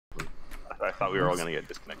I thought we were all gonna get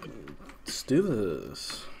disconnected. Let's do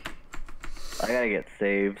this. I gotta get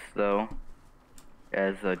saves though,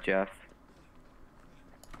 as Jeff.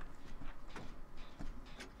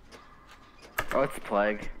 Oh, it's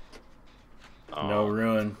plague. No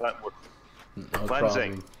ruin. No No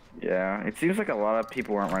cleansing. problem. Yeah, it seems like a lot of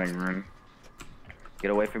people aren't running rune.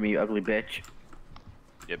 Get away from me, you ugly bitch.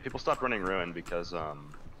 Yeah, people stopped running ruin because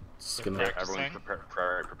It's gonna. everyone's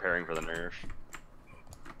preparing for the nerf.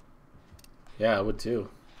 Yeah, I would too.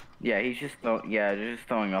 Yeah, he's just just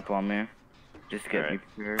throwing up on me. Just get me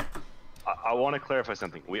prepared. I want to clarify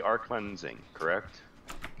something. We are cleansing, correct?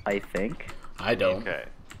 I think. I don't. Okay.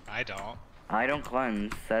 I don't. I don't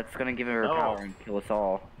cleanse. That's gonna give her No. power and kill us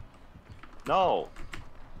all. No.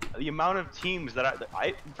 The amount of teams that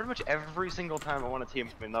I pretty much every single time I want a team,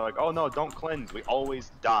 and they're like, oh no, don't cleanse. We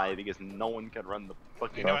always die because no one can run the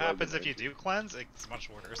fucking. You know what happens if you do cleanse? It's much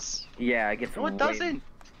worse. Yeah, it gets. No, it doesn't.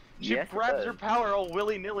 She Yes, it grabs her does. power all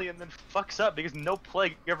willy-nilly and then fucks up because no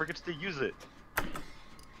plague ever gets to use it.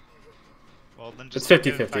 Well, then just It's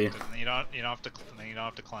get 50-50. infected, and you don't have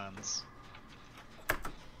to cleanse.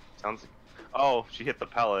 Sounds. Oh, she hit the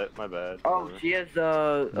pellet. My bad. Oh, she has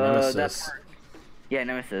that Nemesis. perk. Yeah,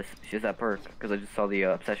 Nemesis. She has that perk because I just saw the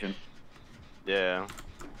obsession. Yeah.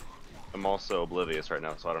 I'm also oblivious right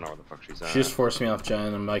now, so I don't know where the fuck she's at. She just forced me off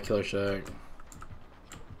Jen and my killer shack.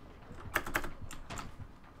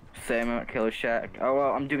 Same at Killer Shack. Oh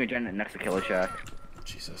well, I'm doing a gen next to Killer Shack.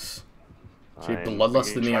 Jesus. She Fine.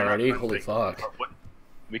 bloodlusted We me can try not already? Holy cleansing. fuck.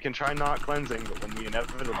 We can try not cleansing, but when we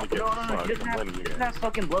inevitably get No, fucked, she I'm blaming you doesn't have guys.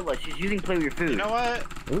 fucking bloodlust. She's using play with your food. You know what?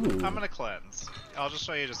 Ooh. I'm gonna cleanse. I'll just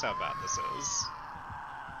show you just how bad this is.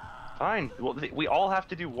 Fine. Well, we all have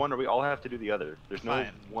to do one, or we all have to do the other. There's no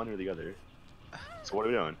Fine. one or the other. So what are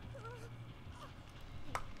we doing?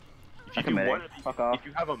 If you I'm do committing. one, Fuck off. if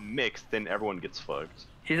you have a mix, then everyone gets fucked.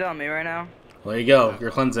 She's on me right now. There you go.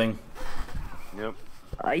 You're cleansing. Yep.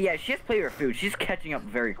 Yeah, she has play with her food. She's catching up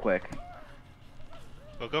very quick.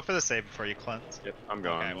 Well, go for the save before you cleanse. Yep. I'm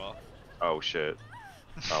going. Okay, well. Oh shit.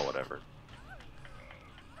 Oh whatever.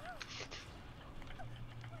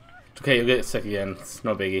 Okay, you'll get sick again. It's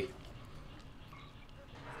no biggie.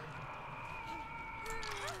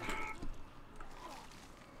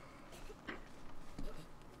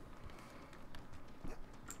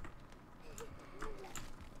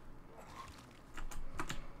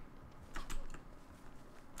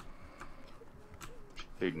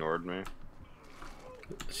 He ignored me.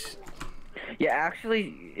 Yeah,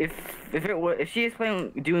 actually, if she is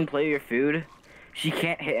doing play with your food, she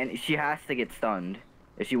can't hit and she has to get stunned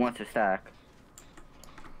if she wants to stack.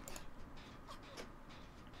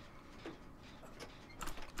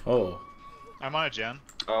 Oh. I'm on a gen.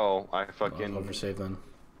 Oh, I I'll fucking. oversave then.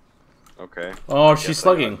 Okay. Oh, she's Yes, I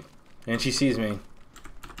slugging. And she sees me.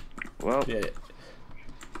 Well, Yeah.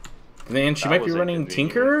 Then she That might be was running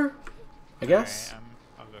inconvenient. Tinker? I guess? Alright,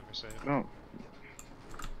 I'll go for save. no.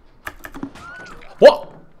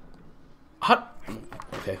 What? Hot.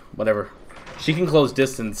 Okay, whatever. She can close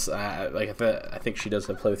distance. I think she does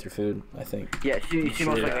have play with your food. I think. Yeah, she most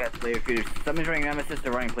Sure. likely has play with your food. If someone's running Nemesis,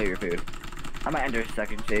 they're running play with your food. I might enter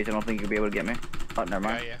second stage. I don't think you'll be able to get me. Oh, never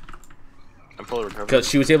mind. Yeah. I'm fully recovered. Because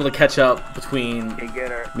she was able to catch up between Okay,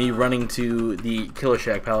 get her. me running to the Killer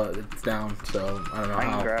Shack pallet that's down. So I don't know I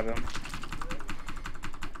can how. grab him.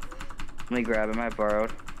 Let me grab him. I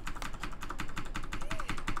borrowed.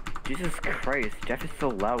 Jesus Christ, Jeff is so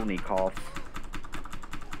loud when he coughs.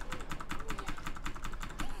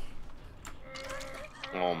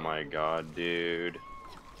 Oh my god, dude.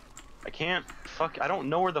 I can't. Fuck. I don't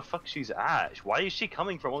know where the fuck she's at. Why is she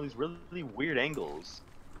coming from all these really weird angles?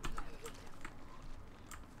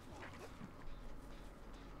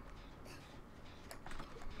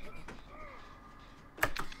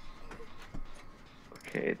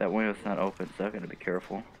 Okay, that window's not open, so I gotta be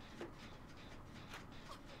careful.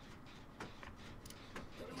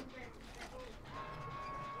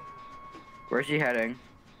 Where's she heading?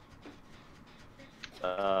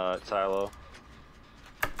 Silo.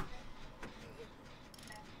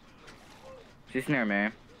 She's near me.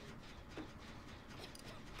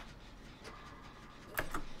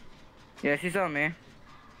 Yeah, she's on me.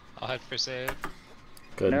 I'll head for save.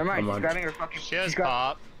 Good. Never mind, I'm she's on. grabbing her fucking. She has she's,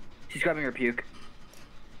 pop. she's grabbing her puke.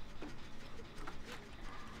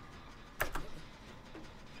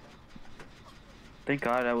 Thank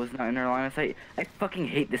God I was not in her line of sight. I fucking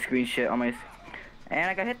hate the screen shit on my. And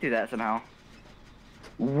I got hit through that somehow.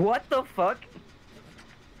 What the fuck?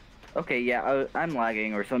 Okay, yeah, I'm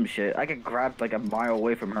lagging or some shit. I got grabbed like a mile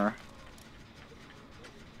away from her.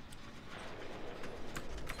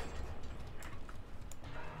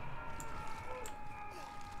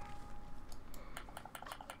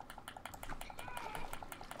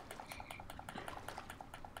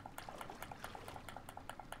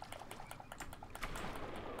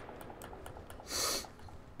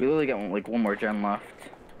 We literally got like one more gen left.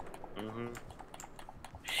 Mhm.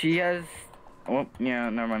 She has. Oh yeah,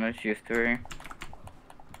 never mind. She has 3.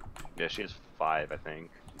 Yeah, she has 5, I think,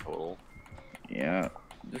 total. Yeah.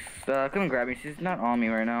 Just come and grab me. She's not on me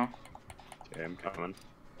right now. Okay, I'm coming.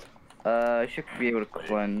 I should be able to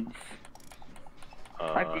cleanse.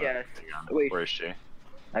 I have DS. Hang on. Wait. Where is she?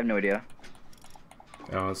 I have no idea.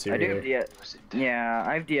 I don't see her I do have either. DS. Yeah,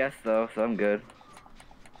 I have DS though, so I'm good.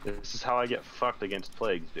 This is how I get fucked against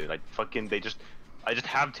plagues, dude. I just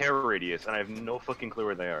have terror radius, and I have no fucking clue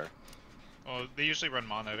where they are. Well, they usually run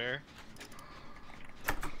monitor.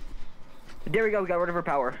 There we go. We got rid of her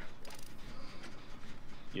power.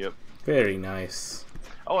 Yep. Very nice.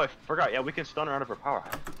 Oh, I forgot. Yeah, we can stun her out of her power.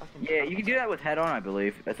 Yeah, you can do that with head on, I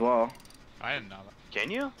believe, as well. I didn't know that. Can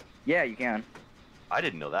you? Yeah, you can. I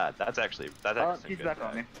didn't know that. That's actually Oh, actually she's good. back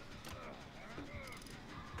on me.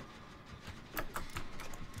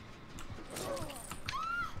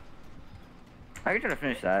 I can try to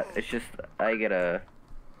finish that. It's just I get a.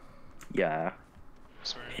 Yeah.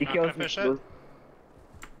 Swear. She Not kills gonna me. finish it?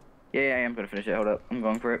 Yeah, I am gonna finish it. Hold up, I'm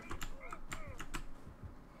going for it.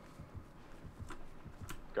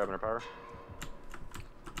 Grabbing her power.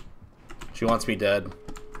 She wants me dead.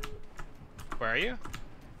 Where are you?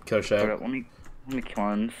 Kill Hold Shag. up, let me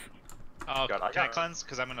cleanse. Oh, God, I can I got- cleanse?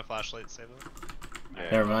 Because I'm gonna flashlight save it.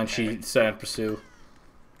 Yeah. Never mind. She started to pursue.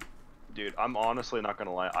 Dude, I'm honestly not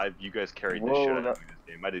gonna lie. You guys carried this Whoa, shit out of that- me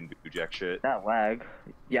this game. I didn't do jack shit. That lag.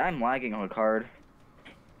 Yeah, I'm lagging on the card.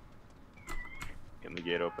 Getting the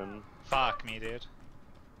gate open. Fuck me, dude.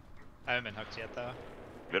 I haven't been hooked yet though.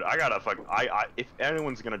 Dude, I gotta fuck. If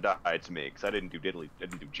anyone's gonna die, it's me, cause I didn't do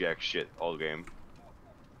jack shit all game.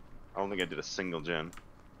 I don't think I did a single gen.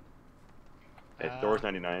 Hey, door's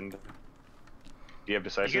 99. Do you have You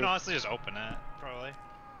decisive? can honestly just open it, probably. Do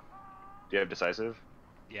you have decisive?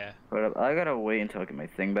 Yeah. Hold up, I gotta wait until I get my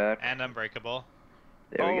thing back. And unbreakable.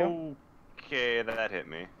 There we go. Okay, that hit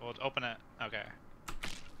me. We'll open it. Okay.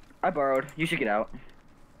 I borrowed. You should get out.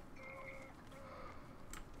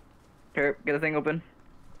 Here, get the thing open.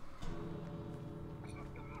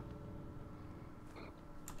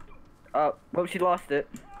 Oh, she lost it.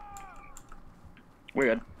 We're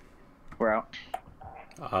good. We're out.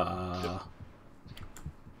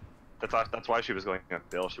 That's why she was going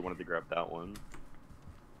uphill. She wanted to grab that one.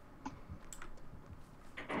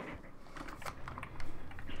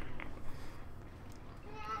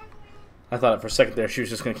 I thought for a second there she was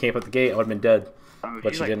just gonna camp at the gate. I would have been dead. Oh, But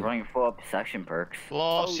she's she like didn't. running full up section perks.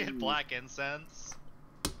 Lol, she had black incense.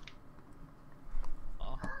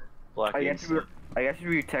 Oh. Black I guess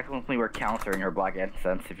we technically were countering her black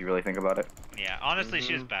incense if you really think about it. Yeah, honestly,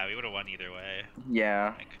 she was bad. We would have won either way.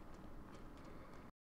 Yeah. Like,